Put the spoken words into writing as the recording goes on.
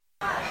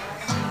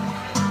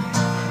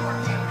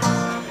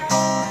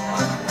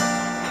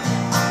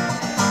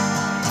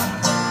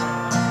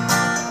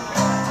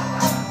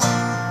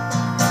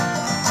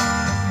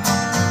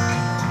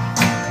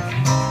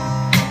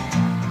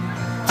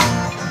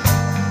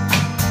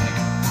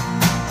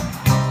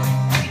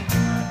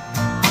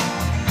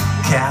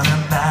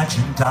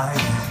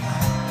diving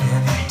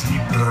any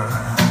deeper.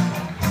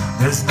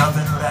 There's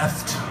nothing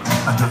left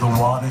under the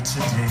water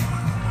today.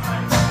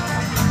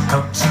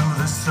 Come to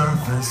the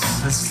surface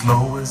as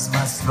slow as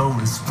my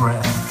slowest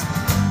breath.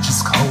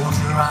 Just hold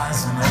your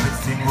eyes and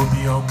everything will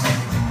be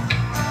okay.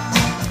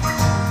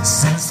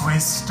 Since we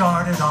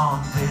started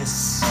on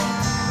this,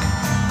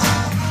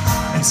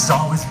 it's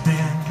always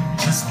been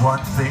just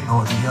one thing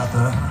or the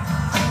other.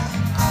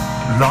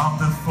 Long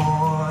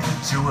before the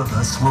two of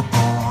us were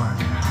born,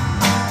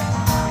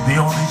 the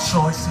only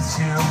choices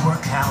here were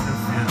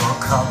counterfeit or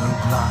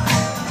colorblind.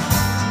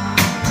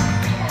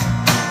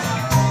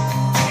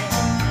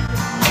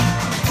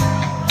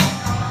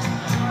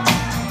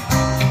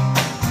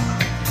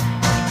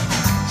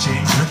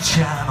 Change the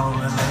channel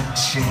and then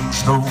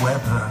change the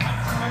weather.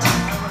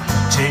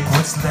 Take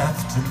what's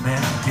left and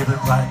then give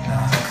it right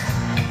back.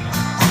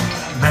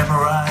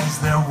 Memorize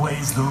their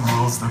ways, the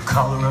rules, the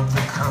color of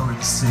the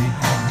currency.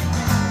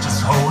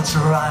 Just hold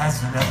your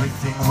eyes and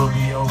everything will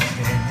be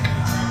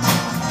okay.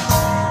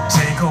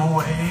 Take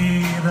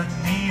away the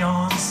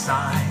neon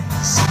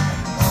signs.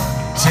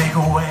 Take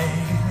away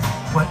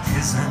what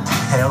isn't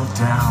held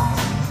down.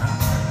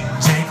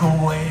 Take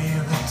away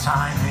the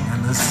timing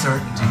and the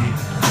certainty,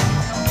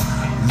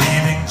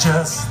 leaving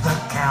just the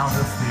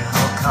counterfeit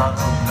or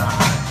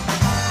colorblind.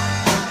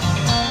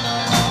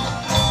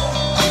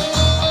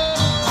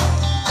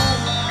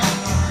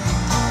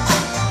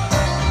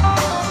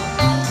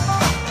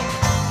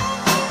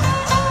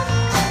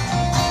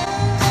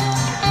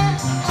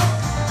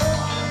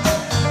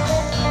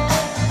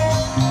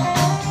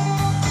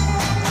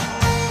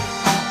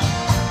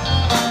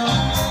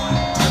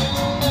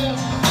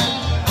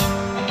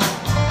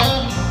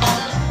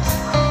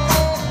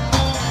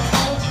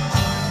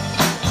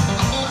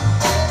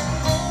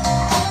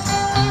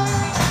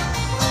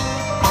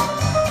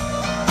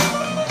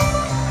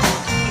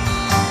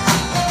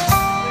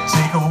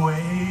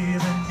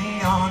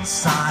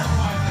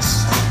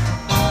 Signs.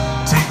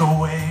 Take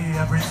away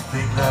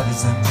everything that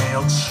isn't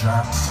nailed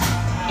shut.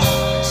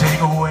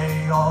 Take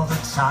away all the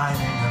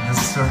timing and the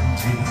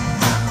certainty,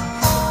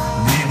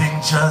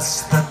 leaving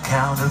just the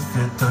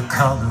counterfeit, the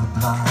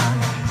colorblind.